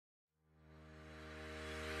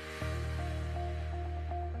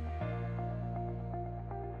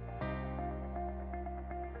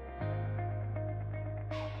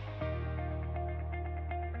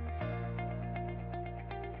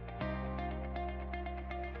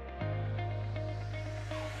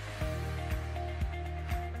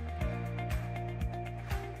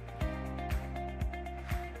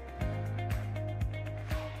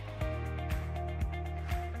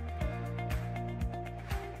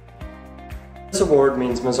This award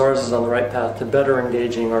means Mazars is on the right path to better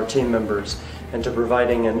engaging our team members and to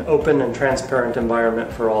providing an open and transparent environment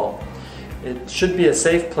for all. It should be a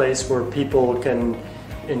safe place where people can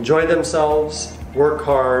enjoy themselves, work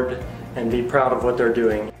hard, and be proud of what they're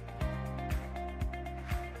doing.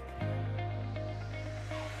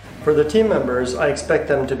 For the team members, I expect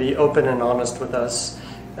them to be open and honest with us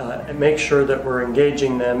and make sure that we're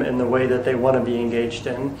engaging them in the way that they want to be engaged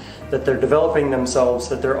in, that they're developing themselves,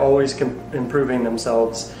 that they're always improving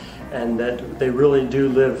themselves, and that they really do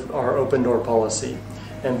live our open door policy.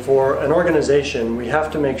 And for an organization, we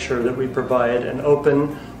have to make sure that we provide an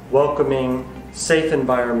open, welcoming, safe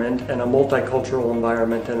environment and a multicultural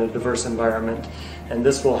environment and a diverse environment. And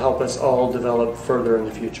this will help us all develop further in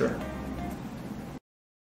the future.